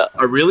 Yeah.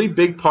 A really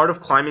big part of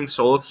climbing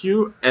solo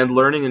queue and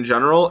learning in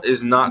general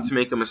is not to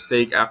make a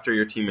mistake after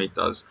your teammate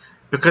does.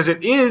 Because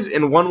it is,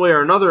 in one way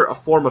or another, a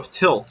form of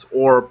tilt,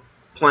 or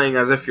playing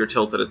as if you're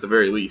tilted at the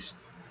very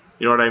least.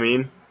 You know what I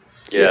mean?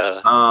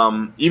 Yeah.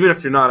 Even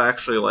if you're not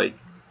actually, like,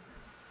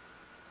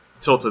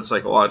 tilted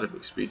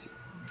psychologically speaking.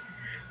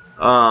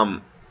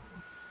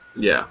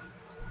 Yeah.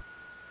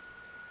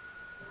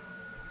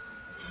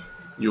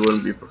 You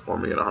wouldn't be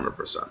performing at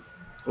 100%.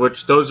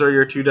 Which, those are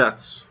your two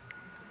deaths.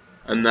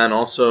 and then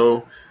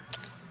also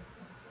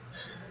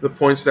the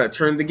points that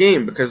turned the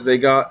game because they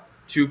got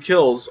 2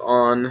 kills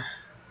on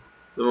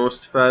the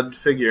most fed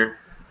figure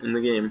in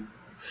the game.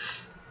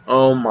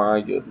 Oh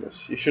my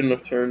goodness. You shouldn't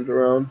have turned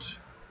around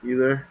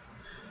either.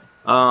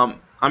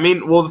 I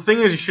mean, well, the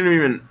thing is, you shouldn't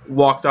have even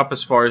walked up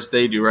as far as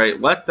they do, right?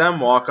 Let them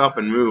walk up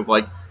and move.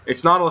 Like,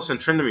 it's Nautilus and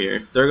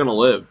Tryndamere. They're going to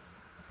live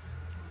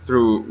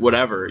through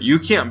whatever. You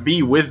can't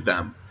be with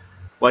them.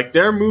 Like,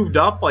 they're moved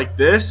up like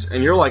this,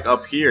 and you're, like,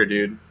 up here,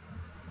 dude.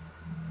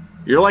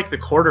 You're like the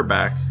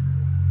quarterback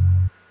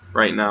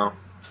right now.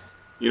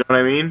 You know what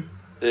I mean?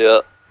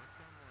 Yeah.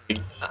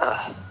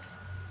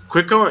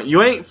 Quit going.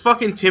 You ain't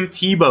fucking Tim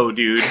Tebow,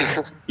 dude.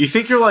 You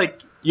think you're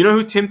like, you know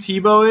who Tim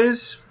Tebow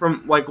is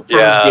from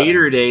his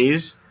Gator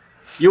days?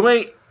 You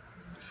ain't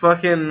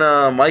fucking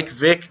Mike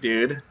Vick,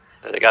 dude.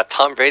 They got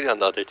Tom Brady on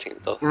the other team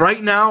though.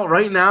 Right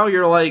now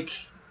you're like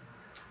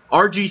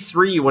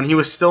RG3 when he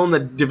was still in the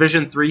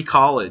Division III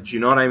college. You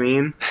know what I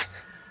mean?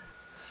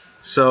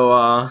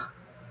 So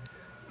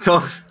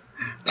don't.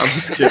 I'm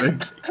just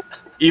kidding.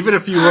 Even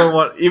if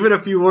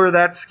you were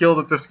that skilled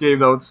at this game,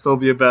 that would still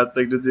be a bad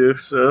thing to do.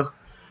 So.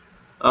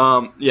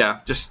 Yeah,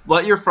 just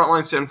let your front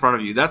line sit in front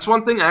of you. That's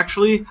one thing,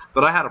 actually,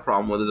 that I had a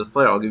problem with as a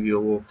player. I'll give you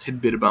a little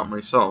tidbit about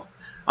myself.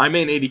 I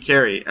main AD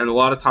carry, and a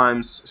lot of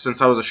times,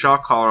 since I was a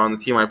shot caller on the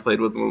team I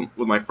played with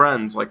my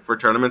friends, like for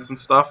tournaments and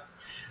stuff,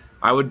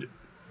 I would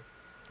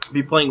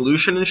be playing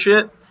Lucian and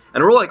shit,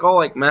 and we're like all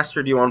like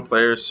Master D1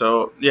 players,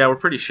 so yeah, we're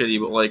pretty shitty,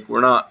 but like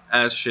we're not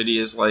as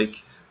shitty as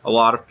like a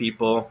lot of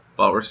people,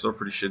 but we're still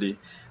pretty shitty.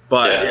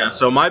 But yeah,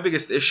 so my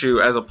biggest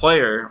issue as a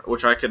player,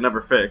 which I could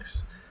never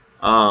fix,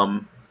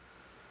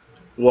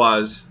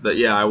 was that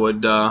I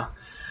would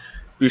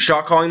be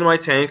shot calling to my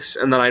tanks,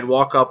 and then I'd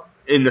walk up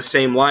in the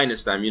same line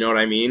as them. You know what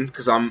I mean?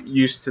 Because I'm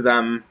used to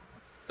them.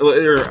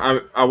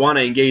 I want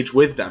to engage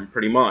with them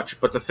pretty much.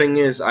 But the thing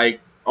is, I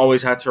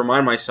always had to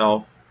remind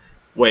myself,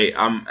 wait,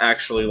 I'm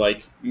actually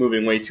like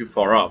moving way too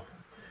far up.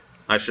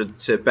 I should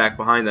sit back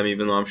behind them,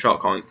 even though I'm shot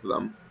calling to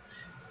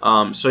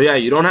them. So yeah,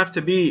 you don't have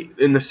to be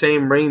in the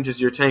same range as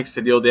your tanks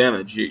to deal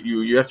damage.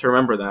 You have to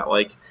remember that,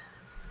 like.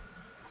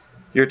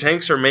 Your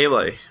tanks are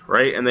melee,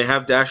 right? And they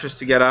have dashes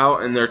to get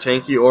out, and they're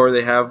tanky, or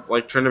they have,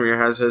 like Tryndamere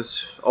has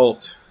his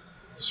ult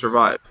to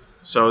survive.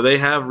 So they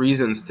have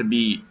reasons to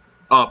be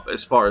up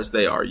as far as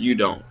they are. You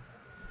don't.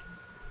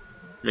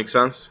 Make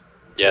sense?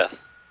 Yeah.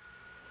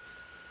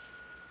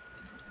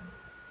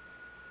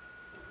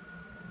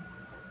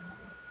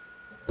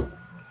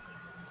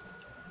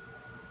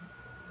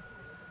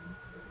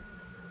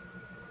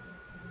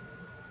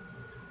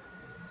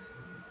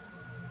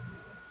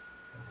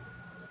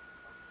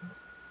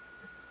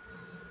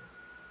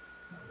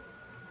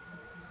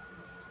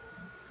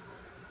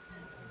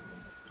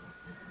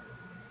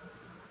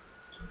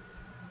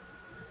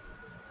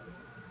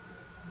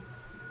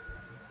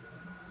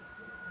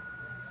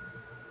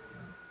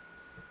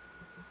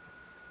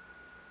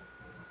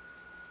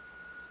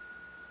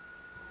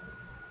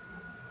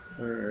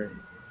 Alright.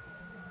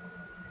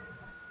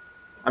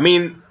 I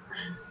mean,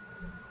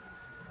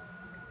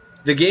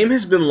 the game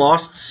has been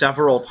lost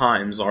several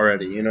times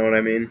already, you know what I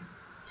mean?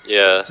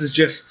 Yeah. This is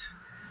just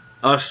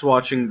us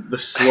watching the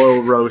slow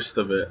roast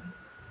of it.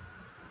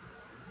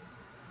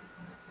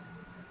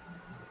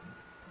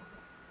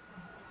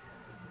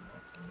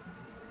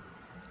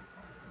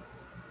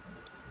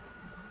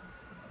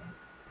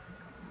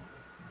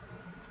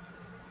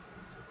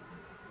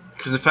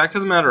 Because the fact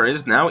of the matter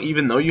is, now,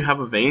 even though you have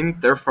a Vayne,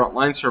 their front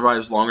line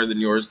survives longer than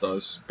yours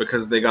does,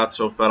 because they got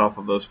so fed off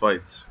of those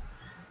fights.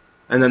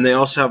 And then they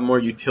also have more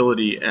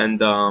utility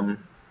and a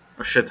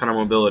shit ton of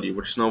mobility,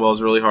 which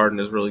snowballs really hard and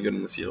is really good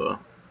in the elo.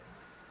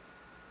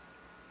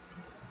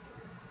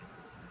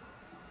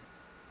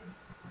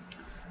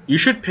 You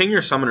should ping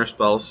your summoner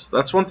spells.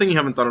 That's one thing you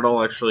haven't done at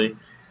all, actually.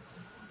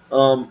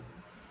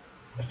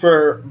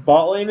 For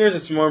bot laners,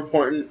 it's more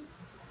important.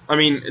 I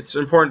mean, it's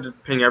important to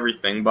ping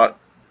everything, but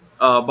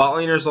bot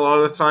laners a lot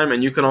of the time,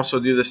 and you can also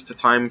do this to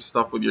time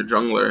stuff with your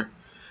jungler,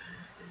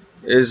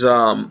 is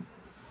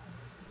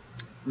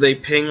they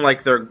ping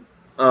like their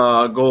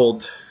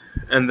gold,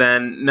 and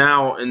then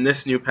now in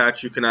this new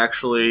patch you can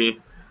actually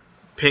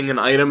ping an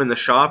item in the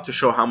shop to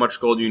show how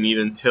much gold you need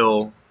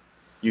until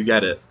you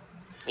get it.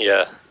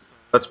 Yeah.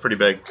 That's pretty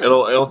big.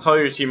 It'll tell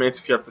your teammates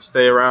if you have to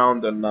stay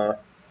around, and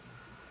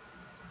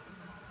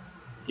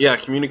yeah,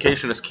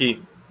 communication is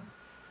key.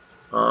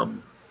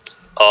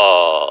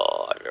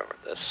 Oh, I remember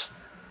this.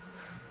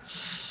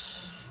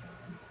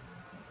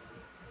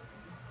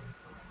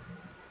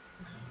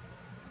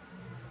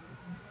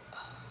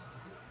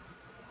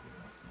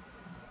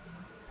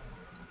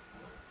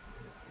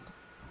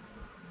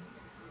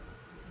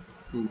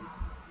 Oof.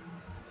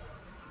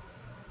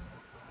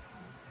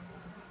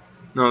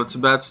 No, it's a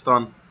bad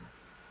stun.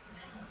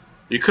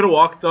 You could have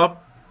walked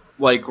up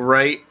like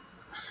right,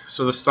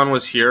 so the stun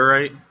was here,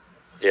 right?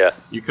 Yeah.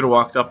 You could have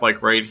walked up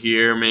like right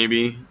here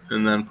maybe,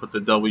 and then put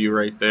the W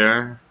right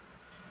there.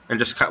 And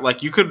just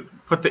like you could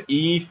put the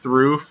E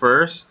through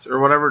first or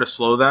whatever to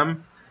slow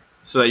them,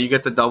 so that you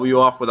get the W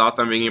off without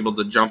them being able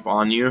to jump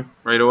on you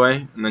right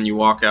away, and then you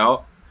walk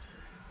out.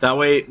 That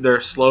way,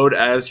 they're slowed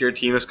as your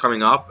team is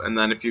coming up, and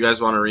then if you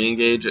guys want to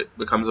re-engage, it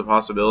becomes a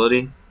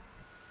possibility.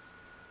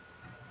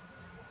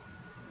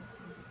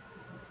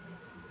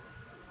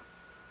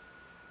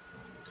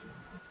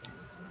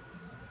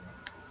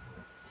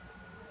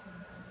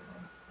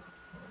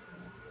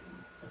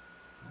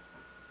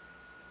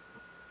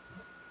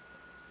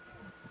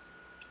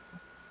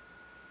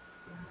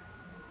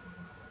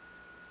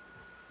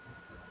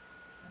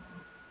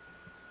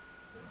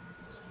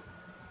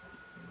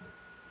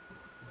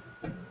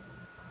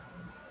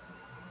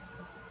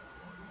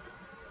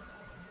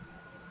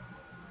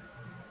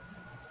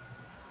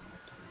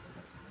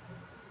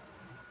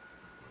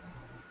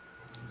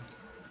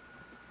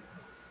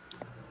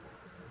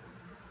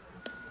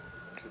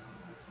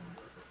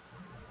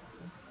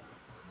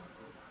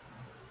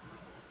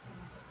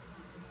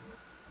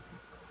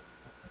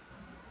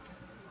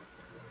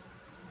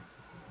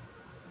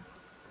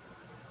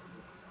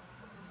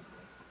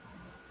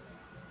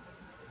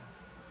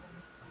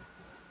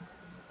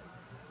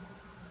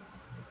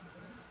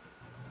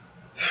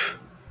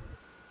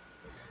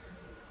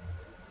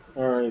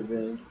 Alright,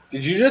 then.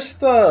 Did you just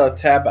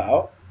tab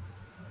out?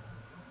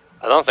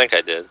 I don't think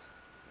I did.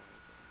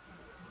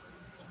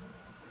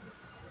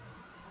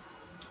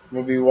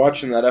 We'll be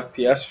watching that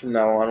FPS from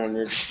now on when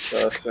you're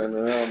standing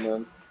around,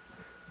 then.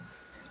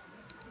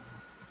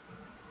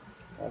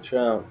 Watch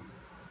out.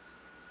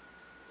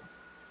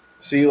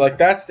 See, like,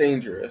 that's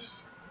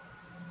dangerous.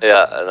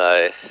 Yeah, and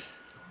I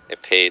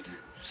paid.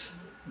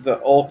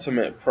 The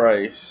ultimate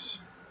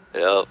price.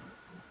 Yep.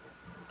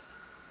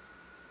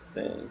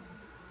 Dang.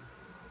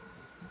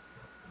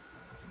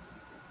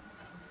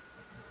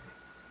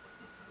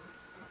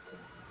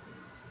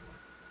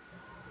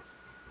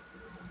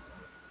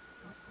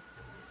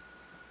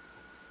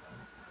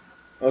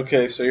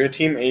 Okay, so your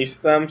team aced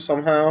them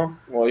somehow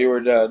while you were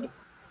dead.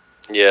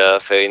 Yeah,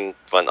 Fane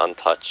went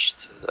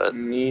untouched.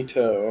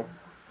 Neato.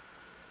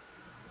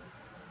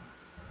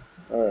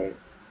 Alright.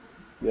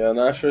 Yeah,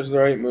 Nasher's the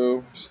right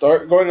move.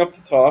 Start going up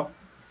the top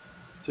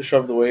to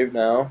shove the wave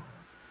now.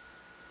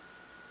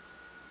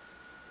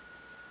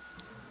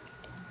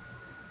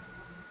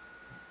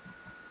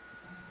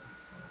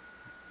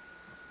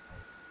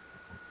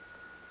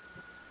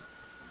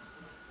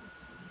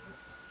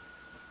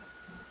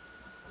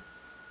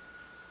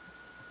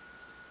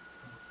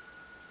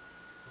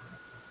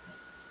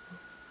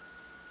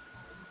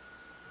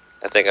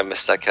 I think I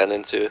missed that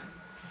cannon too.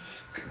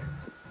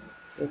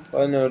 Yep,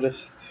 I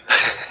noticed.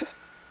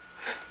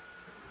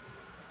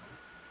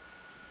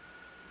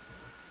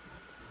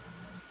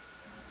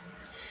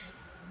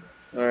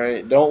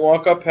 Alright, don't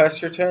walk up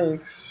past your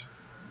tanks.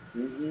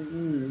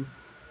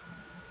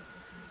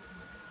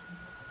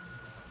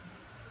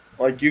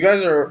 Like, you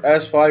guys are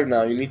S5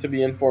 now. You need to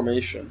be in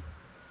formation.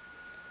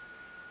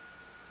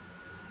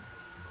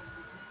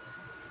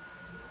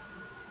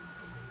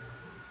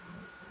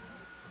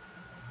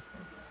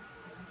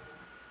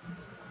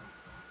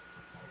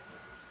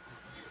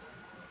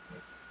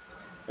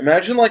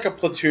 Imagine, like, a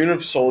platoon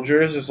of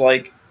soldiers is,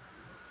 like,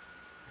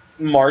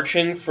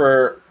 marching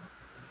for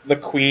the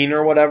queen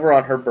or whatever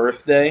on her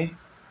birthday.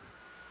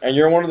 And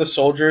you're one of the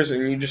soldiers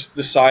and you just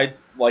decide,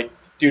 like,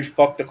 dude,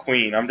 fuck the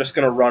queen. I'm just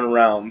gonna run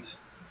around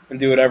and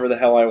do whatever the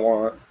hell I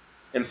want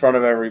in front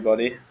of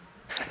everybody.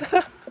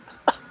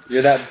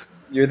 You're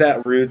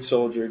that rude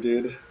soldier,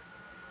 dude.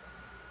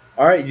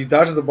 Alright, you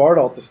dodged the Bard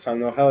ult this time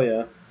though, hell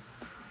yeah.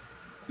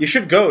 You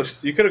should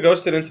ghost. You could have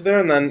ghosted into there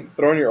and then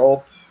thrown your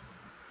ult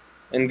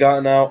and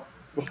gotten out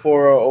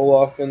before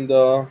Olaf and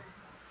Udyr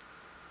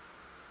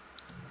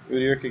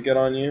could get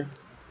on you.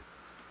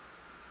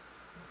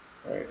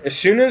 Alright. As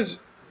soon as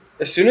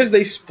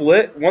they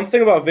split, one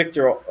thing about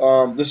Viktor,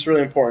 this is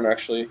really important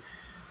actually.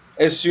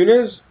 As soon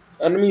as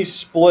enemies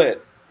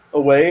split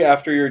away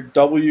after your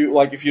W,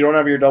 like if you don't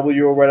have your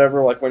W or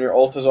whatever, like when your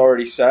ult is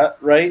already set,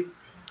 right?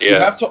 You Yeah.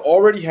 have to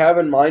already have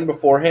in mind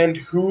beforehand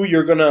who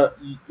you're gonna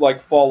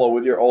like follow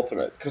with your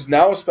ultimate, because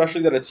now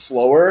especially that it's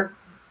slower,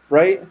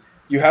 right?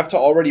 You have to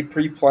already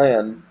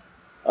pre-plan,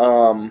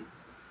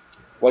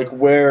 like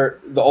where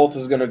the ult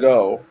is gonna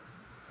go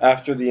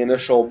after the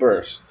initial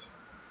burst,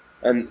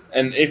 and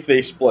if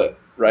they split,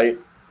 right?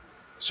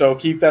 So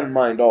keep that in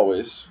mind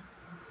always.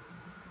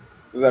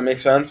 Does that make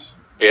sense?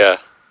 Yeah.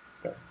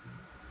 Okay.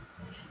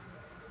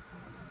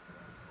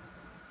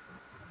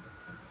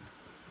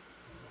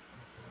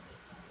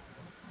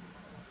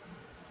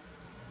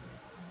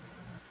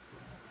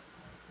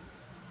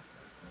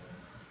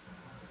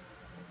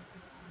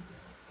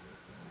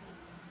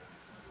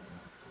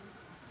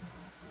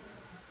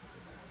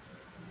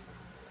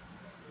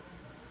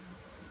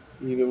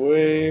 Need a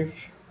wave.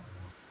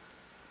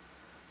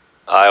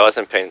 I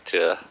wasn't paying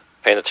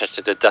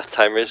attention to death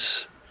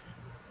timers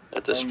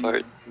at this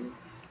part.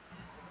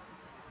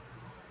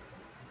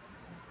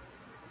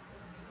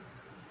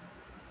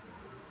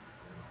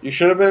 You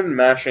should have been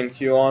mashing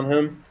Q on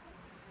him.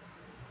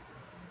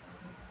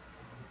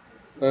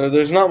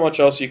 There's not much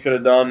else you could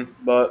have done,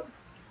 but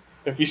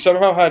If he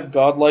somehow had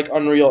godlike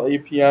Unreal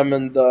APM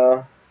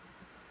and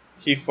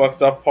he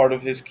fucked up part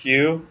of his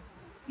Q,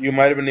 you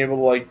might have been able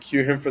to like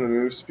Q him for the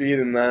move speed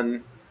and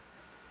then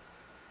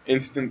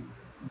instant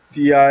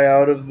DI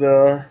out of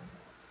the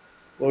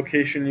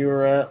location you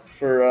were at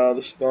for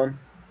the stun.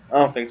 I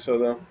don't think so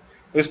though.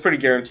 It was pretty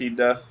guaranteed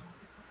death.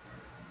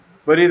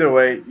 But either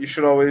way, you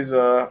should always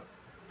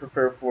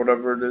prepare for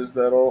whatever it is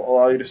that'll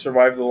allow you to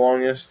survive the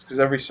longest, because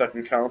every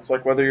second counts.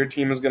 Like whether your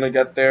team is going to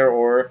get there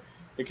or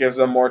it gives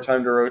them more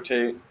time to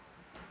rotate.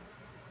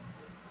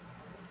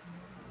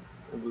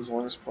 Live as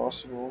long as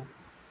possible.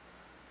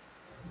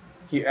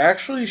 He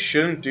actually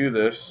shouldn't do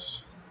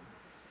this.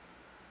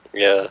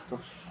 Yeah.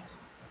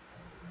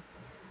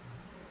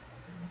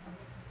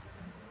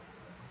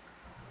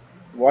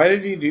 Why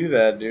did he do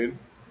that, dude?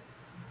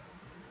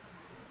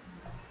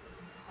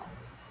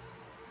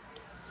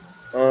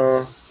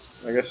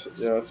 I guess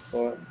yeah, that's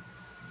bot.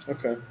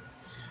 Okay.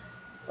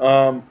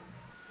 Um,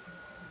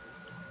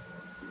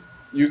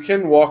 you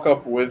can walk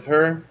up with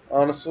her,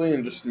 honestly,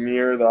 and just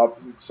mirror the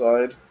opposite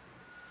side.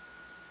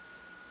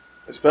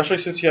 Especially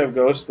since you have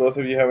Ghost, both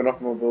of you have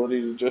enough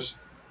mobility to just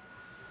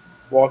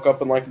walk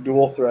up and like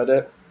dual thread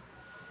it.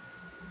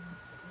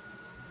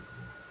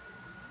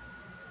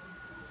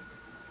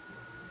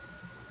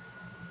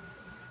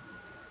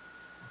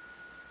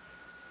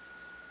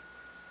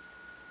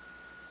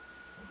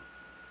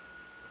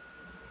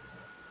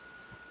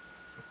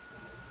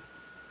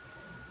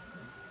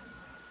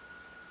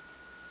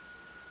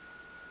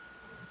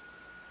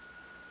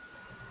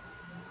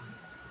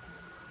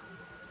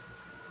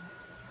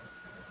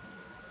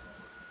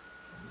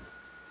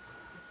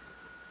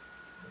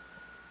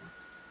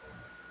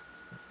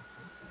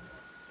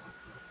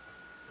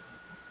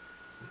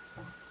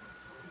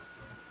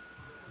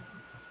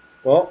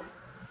 Well,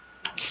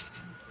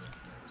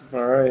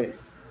 all right.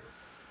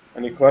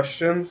 Any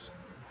questions?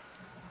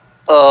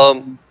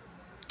 Um.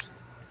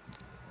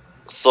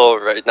 So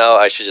right now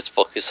I should just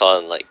focus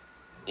on like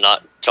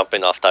not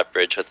jumping off that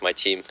bridge with my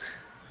team.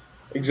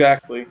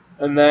 Exactly.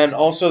 And then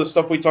also the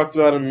stuff we talked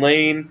about in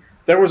lane.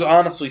 There was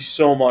honestly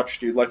so much,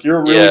 dude. Like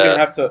you're really gonna Yeah.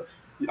 have to.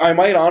 I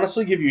might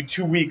honestly give you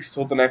 2 weeks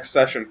till the next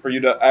session for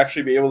you to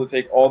actually be able to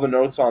take all the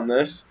notes on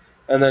this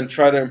and then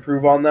try to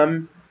improve on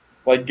them,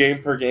 like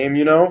game per game.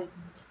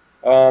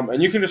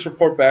 And you can just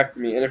report back to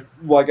me. And if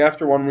like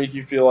after 1 week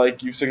you feel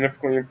like you've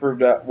significantly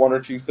improved at one or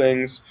two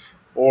things,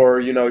 or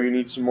you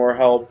need some more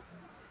help,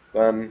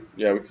 then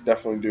yeah, we could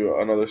definitely do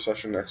another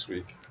session next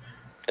week.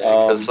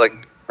 Because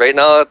like right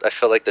now I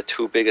feel like the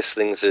two biggest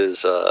things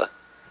is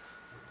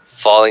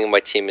falling my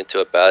team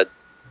into a bad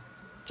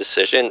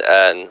decision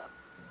and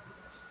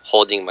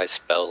holding my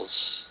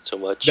spells too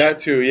much. That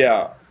too,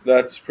 yeah,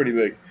 that's pretty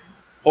big.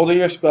 Holding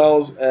your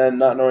spells and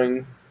not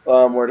knowing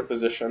where to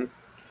position.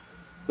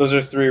 Those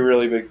are three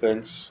really big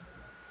things.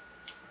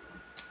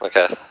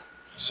 Okay.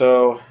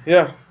 So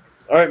yeah,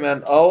 all right,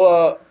 man.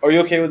 I'll. Are you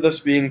okay with this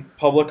being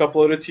public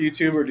uploaded to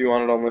YouTube, or do you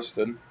want it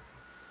unlisted?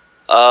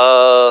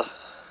 Uh,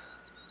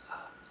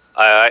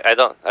 I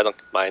don't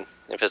mind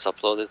if it's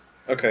uploaded.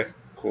 Okay,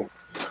 cool.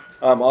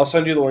 I'll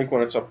send you the link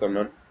when it's up there,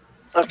 man.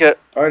 Okay.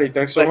 Alrighty,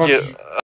 thanks so Thank you. much.